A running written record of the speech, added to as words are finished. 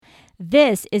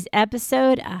This is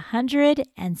episode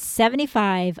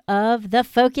 175 of the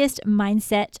Focused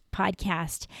Mindset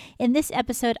podcast. In this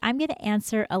episode, I'm going to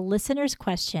answer a listener's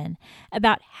question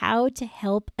about how to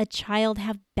help a child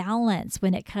have balance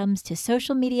when it comes to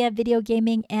social media, video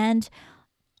gaming, and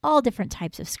all different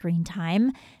types of screen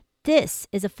time. This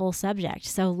is a full subject,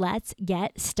 so let's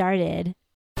get started.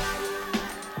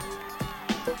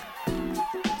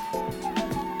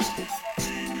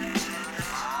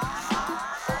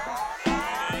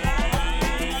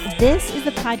 This is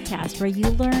the podcast where you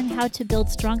learn how to build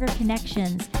stronger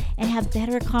connections and have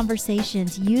better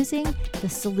conversations using the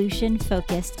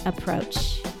solution-focused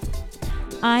approach.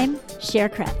 I'm Cher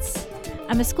Kretz.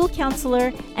 I'm a school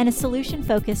counselor and a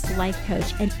solution-focused life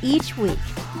coach, and each week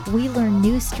we learn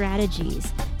new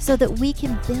strategies so that we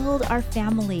can build our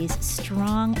families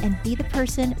strong and be the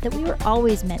person that we were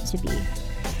always meant to be.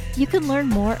 You can learn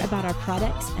more about our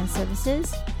products and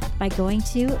services by going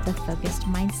to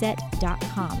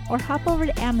thefocusedmindset.com or hop over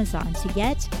to Amazon to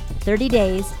get 30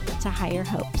 Days to Higher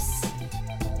Hopes.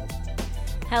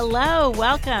 Hello,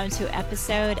 welcome to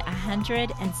episode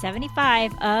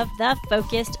 175 of the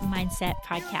Focused Mindset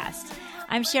podcast.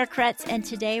 I'm Cher Kretz, and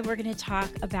today we're going to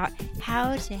talk about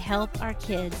how to help our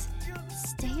kids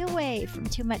stay away from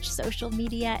too much social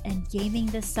media and gaming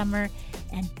this summer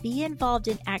and be involved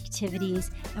in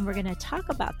activities. And we're going to talk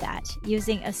about that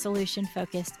using a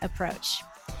solution-focused approach.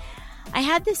 I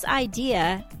had this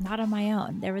idea, not on my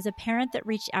own. There was a parent that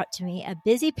reached out to me, a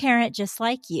busy parent just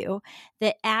like you,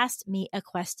 that asked me a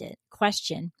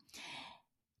question.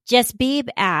 Jess Beebe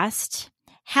asked,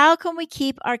 how can we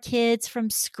keep our kids from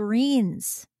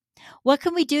screens? What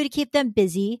can we do to keep them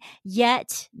busy,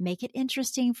 yet make it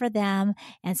interesting for them,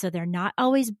 and so they're not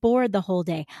always bored the whole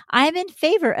day? I'm in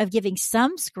favor of giving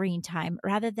some screen time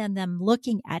rather than them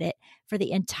looking at it for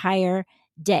the entire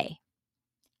day.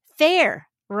 Fair,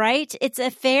 right? It's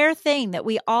a fair thing that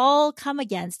we all come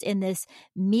against in this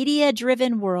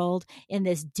media-driven world, in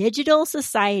this digital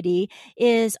society,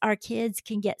 is our kids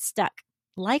can get stuck,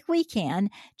 like we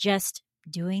can, just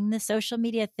doing the social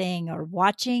media thing or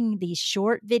watching these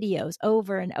short videos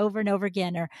over and over and over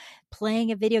again or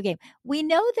playing a video game. We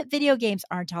know that video games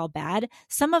aren't all bad.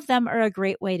 Some of them are a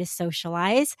great way to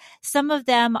socialize. Some of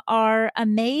them are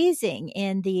amazing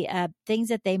in the things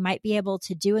that they might be able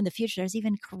to do in the future. There's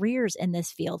even careers in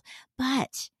this field,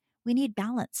 but we need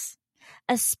balance.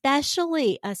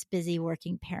 Especially us busy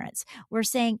working parents. We're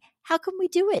saying, how can we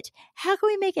do it? How can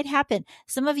we make it happen?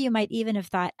 Some of you might even have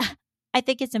thought, I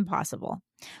think it's impossible.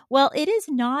 Well, it is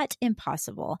not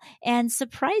impossible. And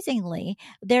surprisingly,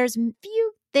 there's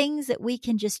few things that we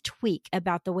can just tweak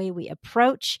about the way we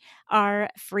approach our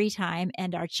free time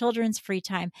and our children's free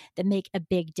time that make a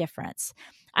big difference.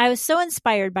 I was so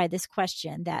inspired by this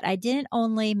question that I didn't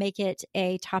only make it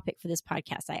a topic for this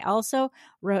podcast, I also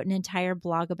wrote an entire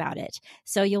blog about it.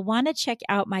 So you'll want to check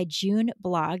out my June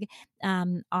blog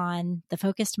on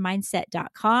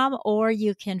thefocusedmindset.com, or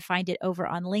you can find it over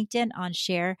on LinkedIn on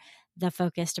Cher the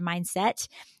Focused Mindset.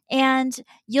 And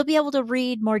you'll be able to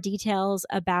read more details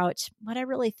about what I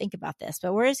really think about this.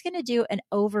 But we're just going to do an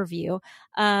overview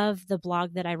of the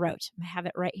blog that I wrote. I have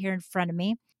it right here in front of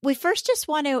me. We first just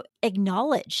want to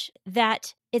acknowledge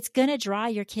that it's going to draw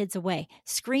your kids away.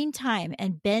 Screen time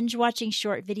and binge watching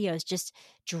short videos just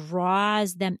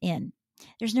draws them in.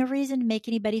 There's no reason to make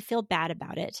anybody feel bad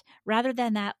about it. Rather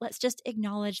than that, let's just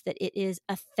acknowledge that it is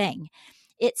a thing.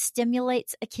 It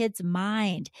stimulates a kid's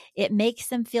mind. It makes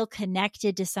them feel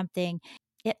connected to something.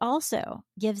 It also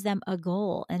gives them a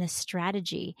goal and a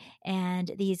strategy. And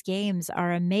these games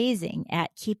are amazing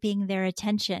at keeping their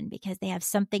attention because they have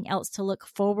something else to look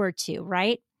forward to,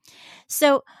 right?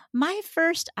 So my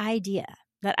first idea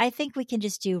that I think we can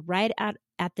just do right out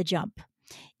at the jump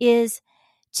is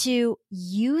to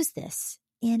use this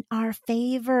in our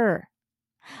favor.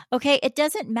 Okay, it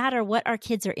doesn't matter what our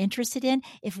kids are interested in.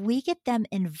 If we get them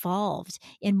involved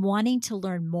in wanting to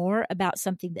learn more about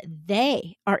something that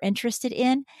they are interested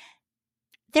in,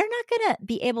 they're not going to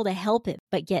be able to help it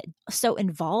but get so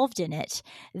involved in it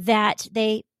that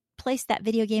they place that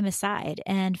video game aside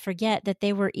and forget that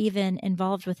they were even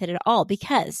involved with it at all.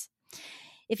 Because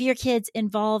if your kid's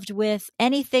involved with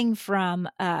anything from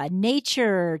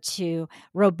nature to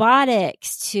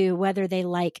robotics to whether they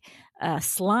like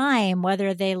slime,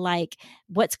 whether they like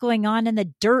what's going on in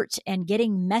the dirt and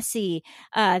getting messy,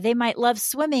 they might love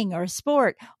swimming or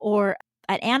sport or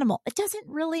an animal. It doesn't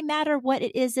really matter what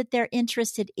it is that they're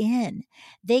interested in.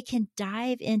 They can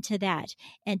dive into that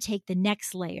and take the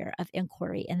next layer of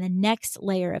inquiry and the next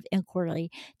layer of inquiry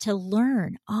to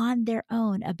learn on their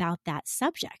own about that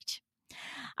subject.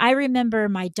 I remember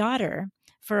my daughter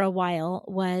for a while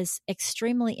was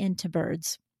extremely into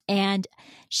birds, and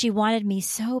she wanted me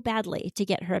so badly to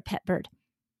get her a pet bird.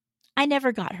 I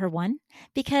never got her one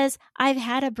because I've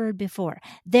had a bird before.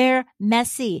 They're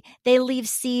messy. They leave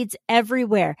seeds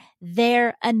everywhere.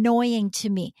 They're annoying to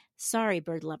me. Sorry,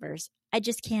 bird lovers. I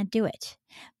just can't do it.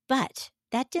 But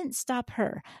that didn't stop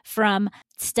her from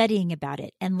studying about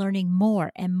it and learning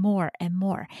more and more and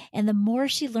more. And the more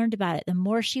she learned about it, the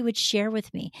more she would share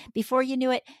with me. Before you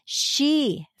knew it,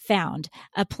 she found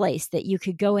a place that you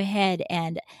could go ahead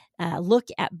and look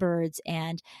at birds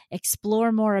and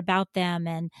explore more about them.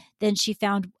 And then she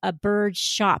found a bird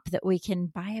shop that we can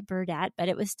buy a bird at, but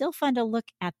it was still fun to look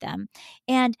at them.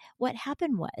 And what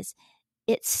happened was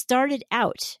it started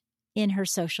out in her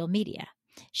social media.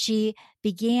 She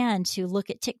began to look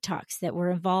at TikToks that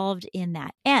were involved in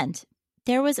that. And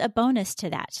there was a bonus to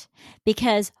that,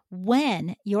 because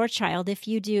when your child,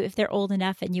 if they're old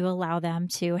enough and you allow them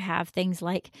to have things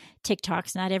like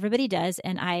TikToks, not everybody does,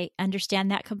 and I understand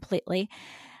that completely.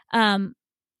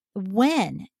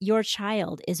 When your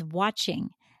child is watching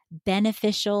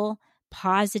beneficial,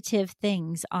 positive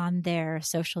things on their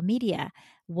social media,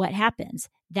 what happens?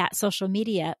 That social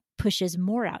media pushes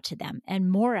more out to them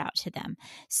and more out to them.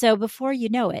 So before you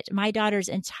know it, my daughter's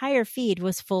entire feed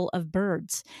was full of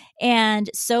birds,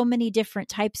 and so many different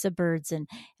types of birds and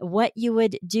what you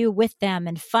would do with them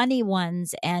and funny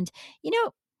ones. And,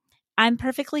 I'm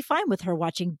perfectly fine with her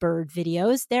watching bird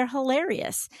videos. They're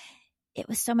hilarious. It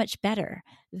was so much better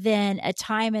than a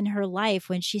time in her life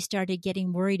when she started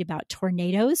getting worried about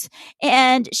tornadoes,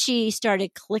 and she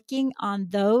started clicking on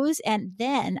those. And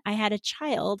then I had a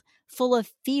child full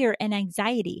of fear and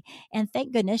anxiety. And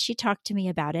thank goodness she talked to me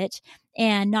about it.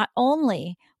 And not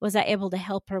only was I able to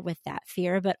help her with that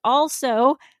fear, but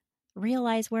also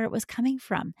realize where it was coming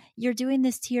from. You're doing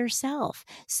this to yourself.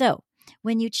 So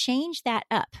when you change that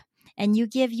up and you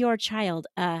give your child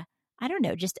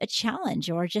just a challenge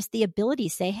or just the ability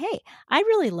to say, hey, I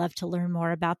really love to learn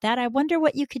more about that. I wonder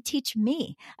what you could teach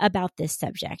me about this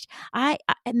subject. I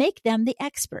make them the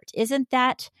expert. Isn't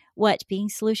that what being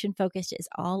solution focused is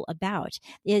all about?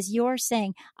 Is you're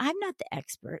saying, I'm not the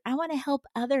expert. I want to help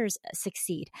others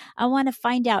succeed. I want to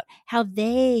find out how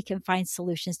they can find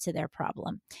solutions to their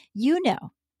problem.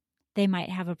 They might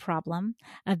have a problem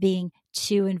of being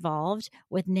too involved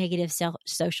with negative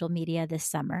social media this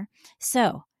summer.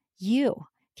 So you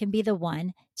can be the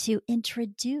one to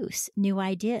introduce new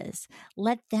ideas.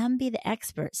 Let them be the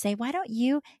expert. Say, why don't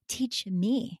you teach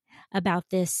me about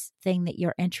this thing that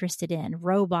you're interested in,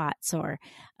 robots or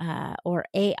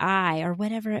AI or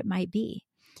whatever it might be.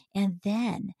 And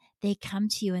then they come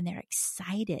to you and they're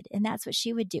excited. And that's what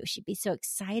she would do. She'd be so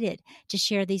excited to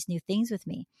share these new things with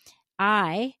me.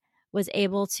 I was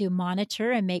able to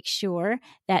monitor and make sure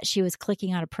that she was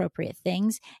clicking on appropriate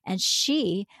things, and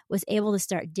she was able to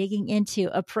start digging into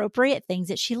appropriate things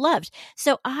that she loved.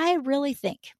 So I really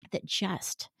think that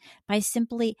just by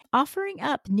simply offering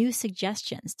up new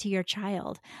suggestions to your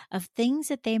child of things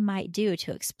that they might do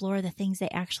to explore the things they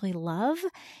actually love,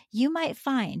 you might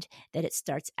find that it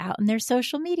starts out in their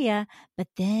social media, but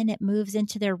then it moves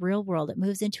into their real world. It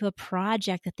moves into a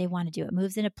project that they want to do. It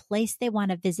moves in a place they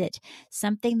want to visit,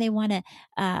 something they want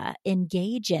to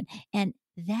engage in. And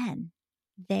then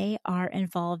they are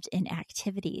involved in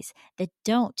activities that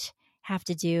don't have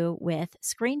to do with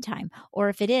screen time. Or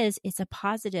if it is, it's a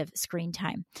positive screen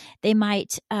time. They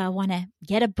might want to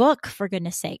get a book, for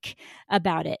goodness sake,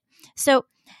 about it. So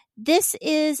this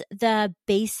is the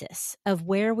basis of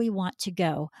where we want to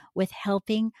go with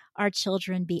helping our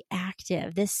children be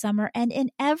active this summer and in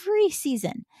every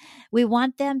season. We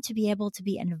want them to be able to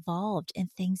be involved in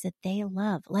things that they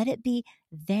love. Let it be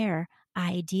their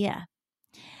idea.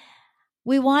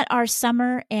 We want our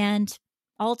summer and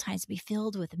all times to be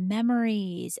filled with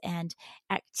memories and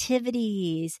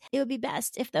activities. It would be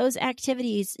best if those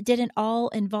activities didn't all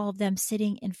involve them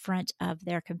sitting in front of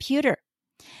their computer.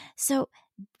 So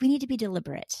we need to be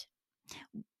deliberate.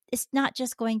 It's not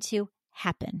just going to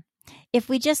happen. If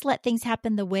we just let things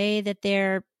happen the way that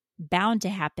they're bound to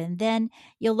happen, then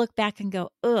you'll look back and go,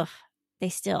 ugh,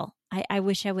 I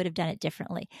wish I would have done it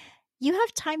differently. You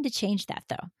have time to change that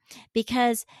though,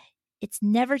 because it's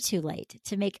never too late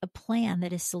to make a plan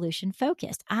that is solution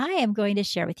focused. I am going to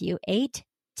share with you 8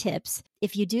 tips.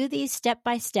 If you do these step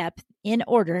by step in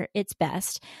order, it's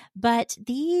best. But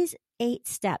these 8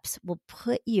 steps will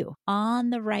put you on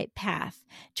the right path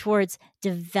towards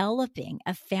developing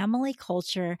a family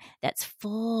culture that's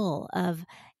full of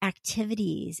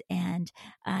activities and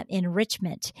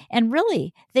enrichment and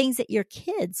really things that your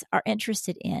kids are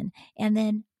interested in. And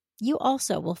then you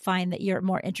also will find that you're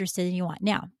more interested than you want.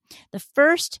 Now, the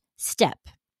first step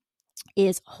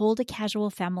is hold a casual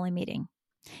family meeting.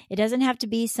 It doesn't have to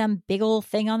be some big old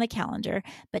thing on the calendar,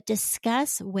 but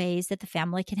discuss ways that the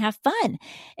family can have fun.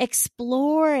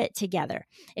 Explore it together.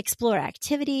 Explore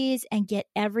activities and get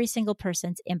every single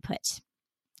person's input.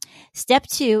 Step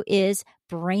 2 is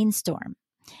brainstorm.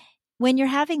 When you're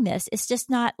having this, it's just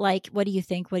not like, what do you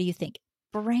think? What do you think?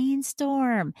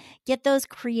 Brainstorm. Get those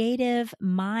creative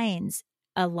minds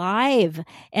alive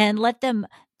and let them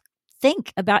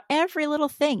think about every little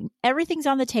thing. Everything's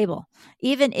on the table.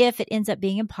 Even if it ends up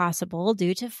being impossible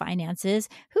due to finances,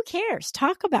 who cares?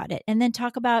 Talk about it and then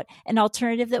talk about an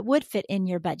alternative that would fit in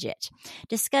your budget.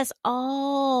 Discuss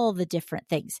all the different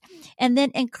things and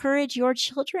then encourage your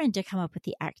children to come up with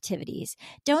the activities.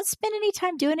 Don't spend any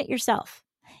time doing it yourself.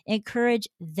 Encourage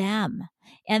them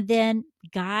and then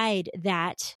guide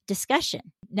that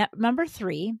discussion. Now, number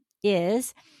 3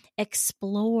 is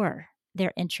explore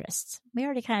their interests. We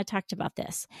already kind of talked about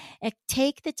this.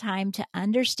 Take the time to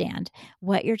understand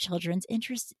what your children's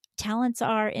interests, talents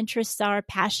are, interests are,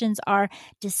 passions are.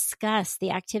 Discuss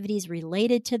the activities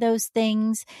related to those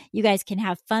things. You guys can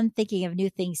have fun thinking of new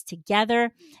things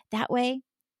together. That way,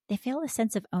 they feel a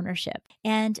sense of ownership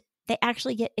and they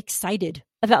actually get excited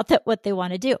about what they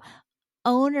want to do.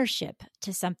 Ownership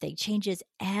to something changes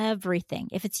everything.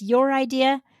 If it's your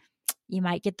idea, you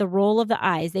might get the roll of the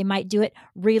eyes. They might do it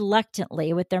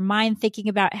reluctantly with their mind thinking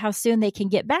about how soon they can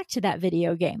get back to that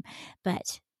video game.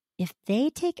 But if they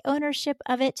take ownership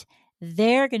of it,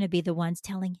 they're going to be the ones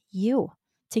telling you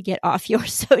to get off your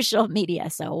social media.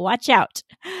 So watch out.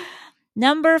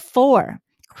 Number 4,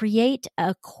 create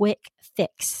a quick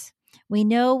fix. We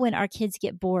know when our kids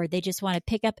get bored, they just want to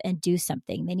pick up and do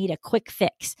something. They need a quick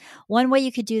fix. One way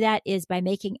you could do that is by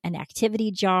making an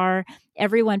activity jar.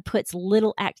 Everyone puts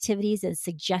little activities and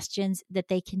suggestions that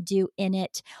they can do in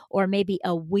it, or maybe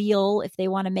a wheel if they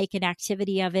want to make an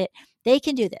activity of it. They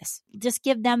can do this. Just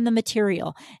give them the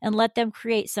material and let them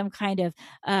create some kind of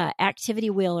activity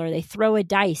wheel, or they throw a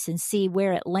dice and see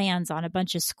where it lands on a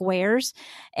bunch of squares.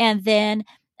 And then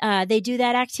they do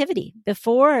that activity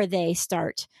before they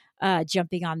start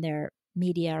jumping on their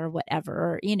media or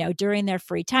whatever, or, during their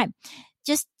free time.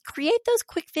 Just create those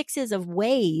quick fixes of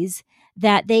ways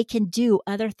that they can do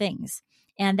other things.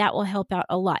 And that will help out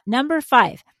a lot. Number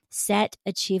 5, set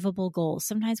achievable goals.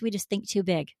 Sometimes we just think too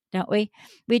big, don't we?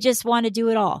 We just want to do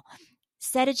it all.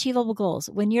 Set achievable goals.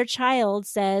 When your child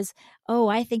says, oh,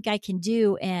 I think I can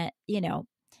do, and,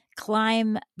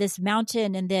 climb this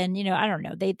mountain, and then, I don't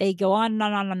know, they go on and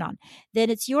on and on and on. Then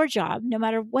it's your job, no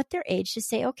matter what their age, to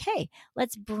say, okay,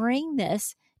 let's bring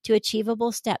this to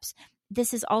achievable steps.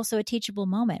 This is also a teachable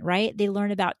moment, right? They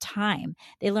learn about time.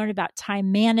 They learn about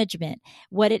time management,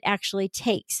 what it actually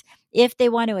takes. If they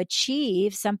want to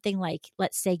achieve something like,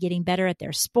 let's say, getting better at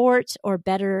their sport or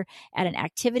better at an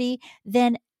activity,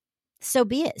 then so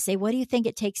be it. Say, what do you think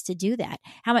it takes to do that?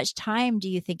 How much time do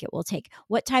you think it will take?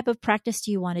 What type of practice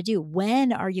do you want to do?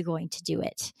 When are you going to do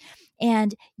it?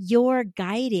 And you're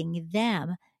guiding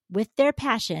them with their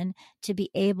passion to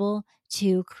be able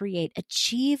to create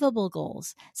achievable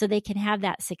goals so they can have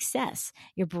that success.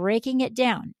 You're breaking it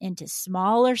down into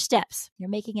smaller steps. You're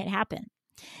making it happen.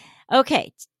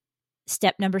 Okay.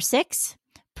 Step number 6,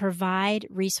 provide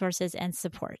resources and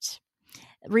support.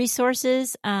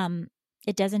 Resources,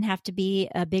 it doesn't have to be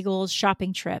a big old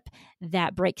shopping trip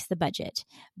that breaks the budget,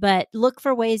 but look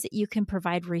for ways that you can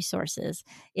provide resources.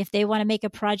 If they want to make a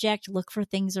project, look for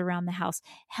things around the house.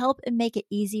 Help and make it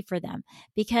easy for them,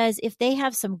 because if they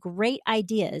have some great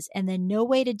ideas and then no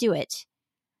way to do it,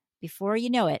 before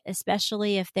you know it,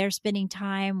 especially if they're spending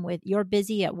time with, you're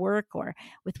busy at work or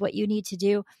with what you need to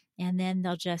do, and then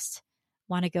they'll just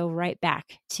want to go right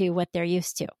back to what they're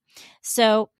used to.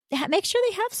 So make sure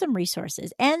they have some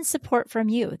resources and support from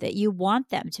you, that you want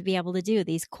them to be able to do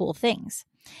these cool things.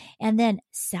 And then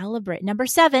celebrate. Number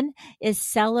 7 is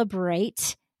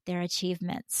celebrate their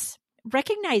achievements.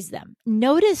 Recognize them.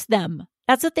 Notice them.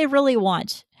 That's what they really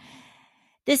want.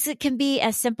 This can be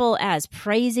as simple as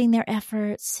praising their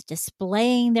efforts,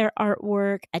 displaying their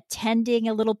artwork, attending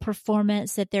a little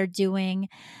performance that they're doing.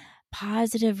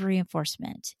 Positive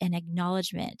reinforcement and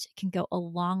acknowledgement can go a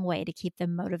long way to keep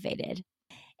them motivated.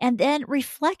 And then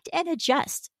reflect and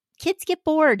adjust. Kids get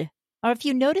bored, or if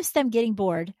you notice them getting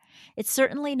bored, it's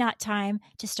certainly not time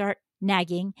to start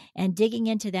nagging and digging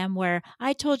into them where,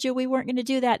 I told you we weren't going to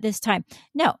do that this time.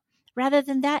 No, rather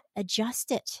than that, adjust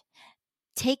it.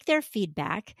 Take their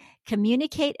feedback,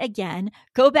 communicate again,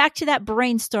 go back to that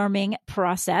brainstorming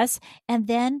process, and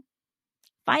then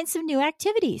find some new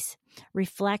activities.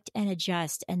 Reflect and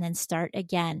adjust, and then start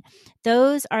again.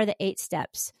 Those are the 8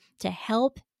 steps to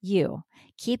help you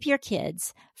keep your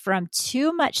kids from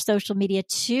too much social media,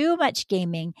 too much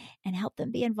gaming, and help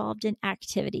them be involved in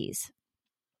activities.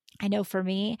 I know for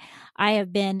me, I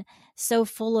have been so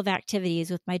full of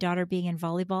activities with my daughter being in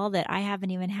volleyball that I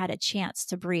haven't even had a chance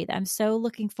to breathe. I'm so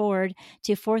looking forward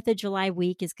to 4th of July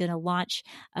week is going to launch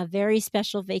a very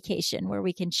special vacation where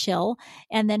we can chill,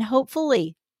 and then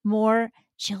hopefully more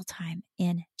chill time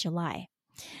in July.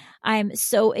 I'm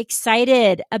so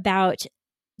excited about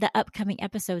the upcoming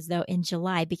episodes, though, in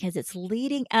July, because it's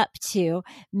leading up to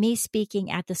me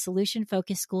speaking at the Solution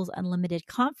Focused Schools Unlimited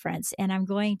conference. And I'm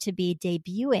going to be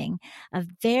debuting a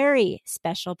very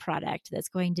special product that's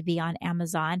going to be on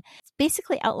Amazon. It's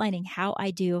basically outlining how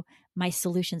I do my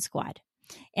Solution Squad.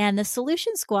 And the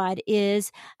Solution Squad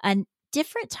is a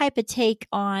different type of take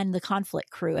on the conflict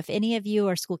crew. If any of you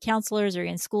are school counselors or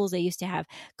in schools, they used to have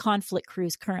conflict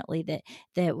crews currently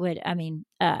that would,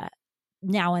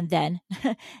 now and then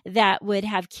that would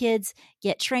have kids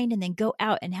get trained and then go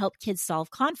out and help kids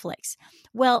solve conflicts.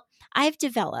 Well, I've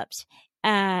developed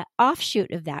an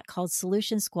offshoot of that called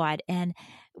Solution Squad. And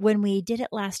when we did it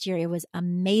last year, it was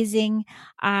amazing.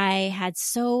 I had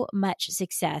so much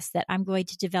success that I'm going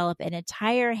to develop an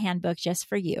entire handbook just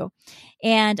for you.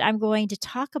 And I'm going to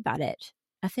talk about it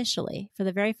officially for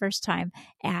the very first time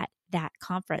at that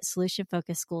conference, Solution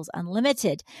Focused Schools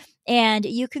Unlimited. And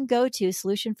you can go to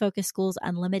Solution Focused Schools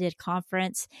Unlimited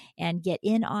conference and get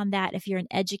in on that. If you're an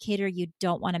educator, you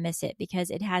don't want to miss it because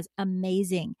it has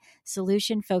amazing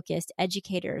solution focused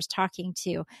educators talking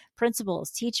to principals,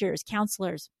 teachers,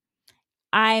 counselors.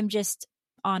 I'm just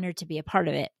honored to be a part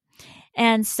of it.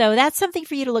 And so that's something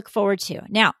for you to look forward to.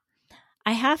 Now,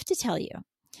 I have to tell you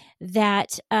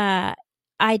that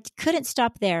I couldn't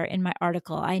stop there in my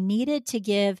article. I needed to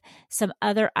give some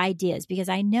other ideas because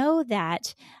I know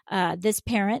that this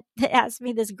parent that asked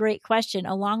me this great question,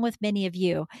 along with many of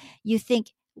you, you think,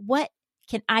 what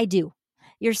can I do?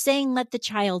 You're saying let the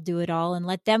child do it all and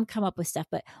let them come up with stuff,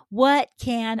 but what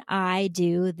can I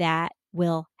do that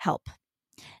will help?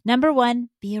 Number one,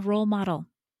 be a role model.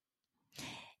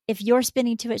 If you're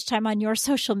spending too much time on your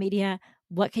social media,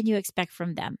 what can you expect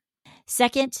from them?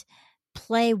 Second,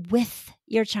 play with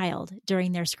your child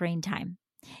during their screen time.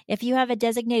 If you have a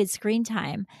designated screen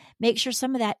time, make sure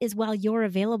some of that is while you're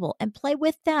available and play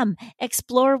with them,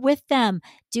 explore with them,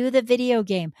 do the video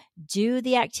game, do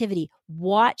the activity,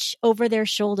 watch over their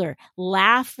shoulder,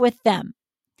 laugh with them.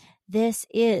 This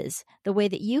is the way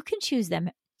that you can choose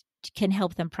them, can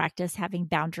help them practice having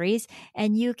boundaries,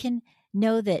 and you can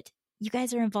know that you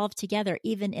guys are involved together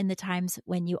even in the times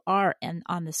when you are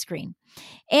on the screen.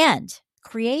 And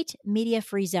create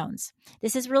media-free zones.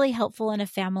 This is really helpful in a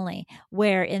family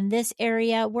where in this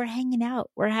area, we're hanging out,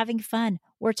 we're having fun,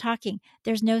 we're talking.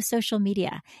 There's no social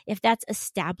media. If that's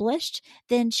established,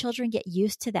 then children get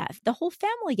used to that. The whole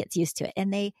family gets used to it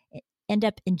and they end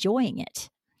up enjoying it.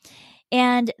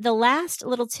 And the last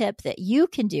little tip that you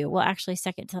can do, well, actually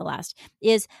second to the last,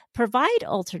 is provide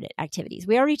alternate activities.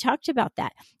 We already talked about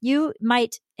that. You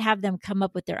might have them come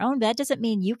up with their own, but that doesn't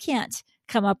mean you can't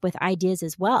come up with ideas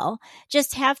as well.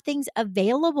 Just have things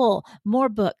available, more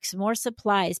books, more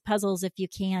supplies, puzzles if you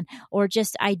can, or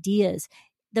just ideas.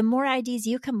 The more ideas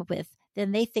you come up with,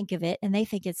 then they think of it and they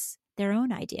think it's their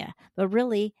own idea. But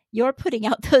really, you're putting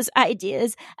out those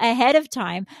ideas ahead of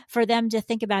time for them to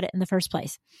think about it in the first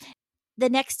place. The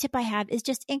next tip I have is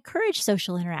just encourage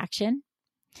social interaction.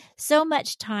 So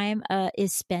much time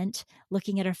is spent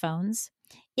looking at our phones.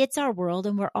 It's our world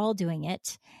and we're all doing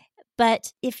it.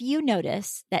 But if you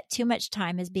notice that too much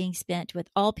time is being spent with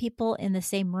all people in the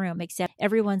same room, except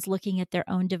everyone's looking at their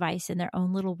own device in their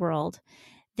own little world,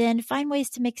 then find ways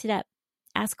to mix it up.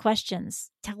 Ask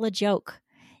questions, tell a joke,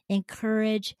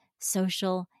 encourage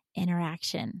social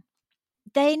interaction.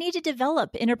 They need to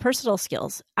develop interpersonal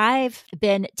skills. I've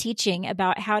been teaching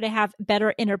about how to have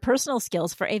better interpersonal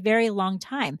skills for a very long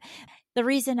time. The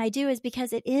reason I do is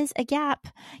because it is a gap.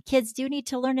 Kids do need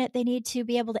to learn it. They need to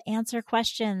be able to answer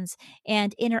questions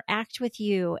and interact with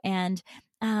you. And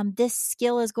this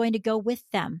skill is going to go with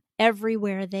them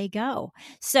everywhere they go.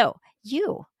 So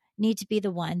you need to be the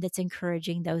one that's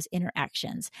encouraging those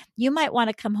interactions. You might want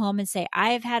to come home and say,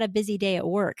 I've had a busy day at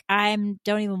work. I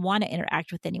don't even want to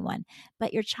interact with anyone.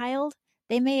 But your child,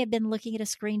 they may have been looking at a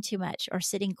screen too much or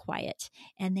sitting quiet,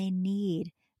 and they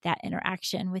need that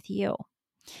interaction with you.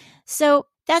 So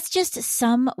that's just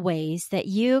some ways that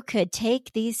you could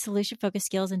take these solution-focused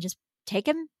skills and just take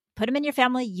them, put them in your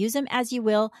family, use them as you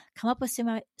will, come up with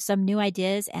some new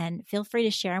ideas, and feel free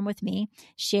to share them with me.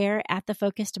 Share at The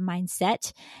Focused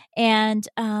Mindset. And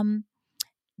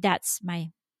that's my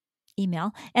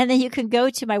email. And then you can go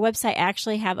to my website. I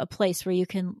actually have a place where you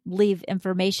can leave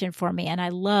information for me. And I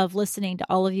love listening to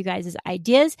all of you guys'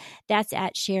 ideas. That's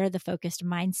at Share the Focused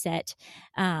Mindset.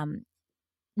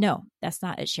 No, that's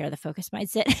not at Share the Focused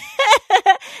Mindset.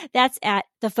 That's at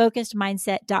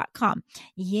thefocusedmindset.com.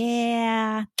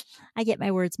 Yeah, I get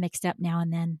my words mixed up now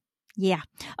and then. Yeah.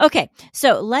 Okay.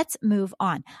 So let's move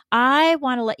on. I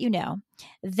want to let you know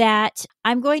that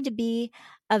I'm going to be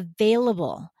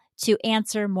available to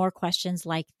answer more questions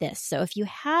like this. So if you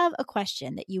have a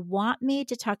question that you want me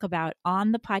to talk about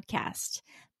on the podcast,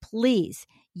 please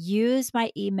use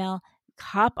my email.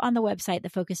 Hop on the website,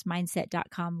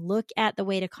 thefocusedmindset.com, look at the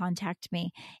way to contact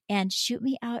me and shoot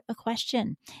me out a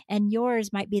question. And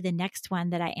yours might be the next one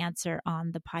that I answer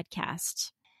on the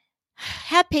podcast.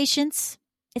 Have patience.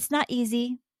 It's not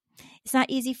easy. It's not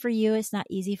easy for you. It's not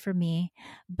easy for me.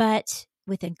 But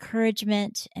with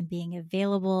encouragement and being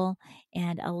available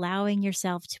and allowing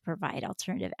yourself to provide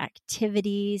alternative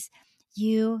activities,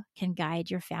 you can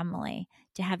guide your family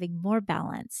to having more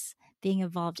balance, being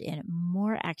involved in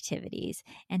more activities,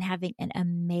 and having an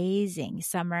amazing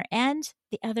summer and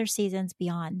the other seasons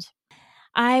beyond.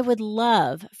 I would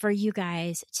love for you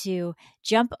guys to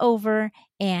jump over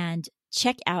and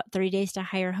check out 30 Days to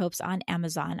Higher Hopes on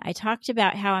Amazon. I talked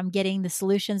about how I'm getting the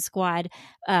Solution Squad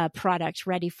product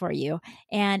ready for you.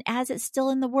 And as it's still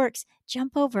in the works,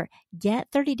 jump over, get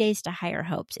 30 Days to Higher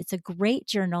Hopes. It's a great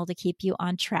journal to keep you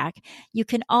on track. You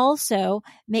can also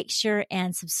make sure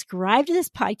and subscribe to this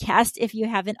podcast if you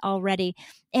haven't already.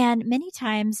 And many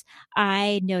times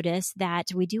I notice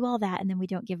that we do all that and then we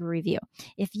don't give a review.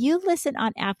 If you listen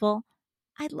on Apple,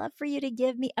 I'd love for you to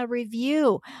give me a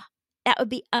review. That would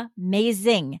be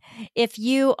amazing. If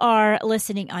you are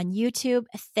listening on YouTube,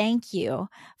 thank you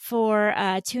for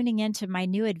tuning into my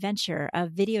new adventure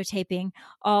of videotaping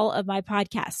all of my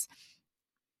podcasts.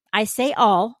 I say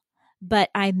all, but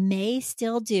I may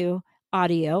still do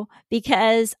audio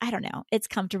because, I don't know, it's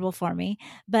comfortable for me.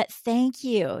 But thank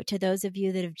you to those of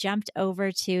you that have jumped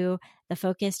over to the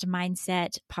Focused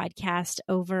Mindset podcast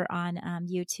over on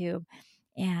YouTube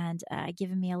and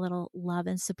given me a little love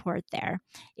and support there.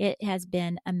 It has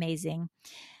been amazing.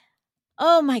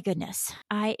 Oh my goodness.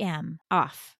 I am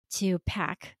off to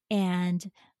pack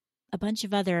and a bunch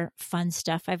of other fun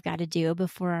stuff I've got to do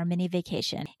before our mini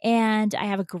vacation. And I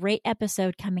have a great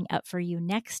episode coming up for you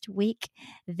next week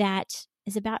that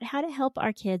is about how to help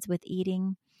our kids with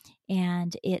eating.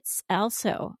 And it's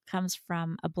also comes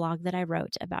from a blog that I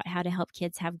wrote about how to help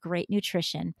kids have great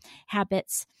nutrition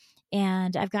habits.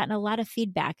 And I've gotten a lot of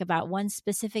feedback about one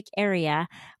specific area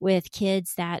with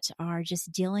kids that are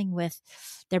just dealing with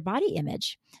their body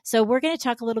image. So we're going to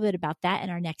talk a little bit about that in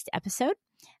our next episode.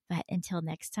 But until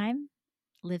next time,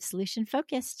 live solution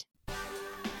focused.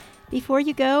 Before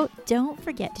you go, don't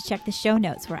forget to check the show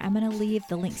notes where I'm going to leave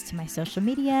the links to my social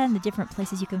media and the different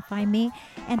places you can find me.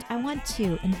 And I want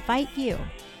to invite you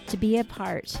to be a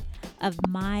part of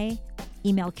my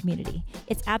email community.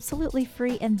 It's absolutely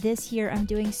free, and this year I'm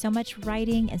doing so much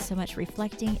writing and so much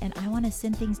reflecting, and I want to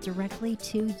send things directly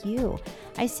to you.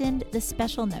 I send the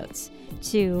special notes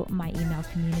to my email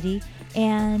community,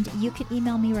 and you can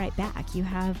email me right back. You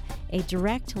have a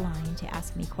direct line to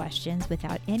ask me questions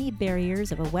without any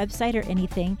barriers of a website or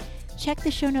anything. Check the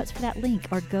show notes for that link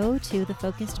or go to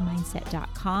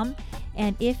thefocusedmindset.com,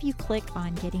 and if you click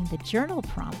on getting the journal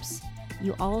prompts,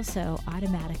 you also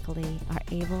automatically are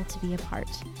able to be a part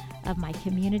of my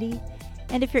community.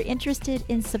 And if you're interested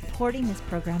in supporting this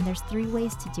program, there's 3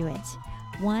 ways to do it.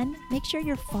 1, make sure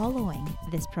you're following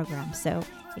this program so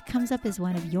it comes up as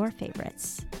one of your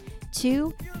favorites.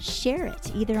 2, share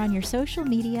it either on your social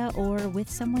media or with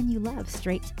someone you love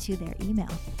straight to their email.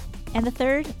 And the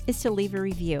 3rd is to leave a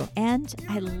review, and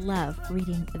I love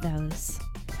reading those.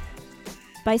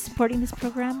 By supporting this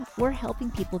program, we're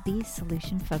helping people be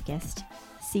solution focused.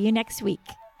 See you next week.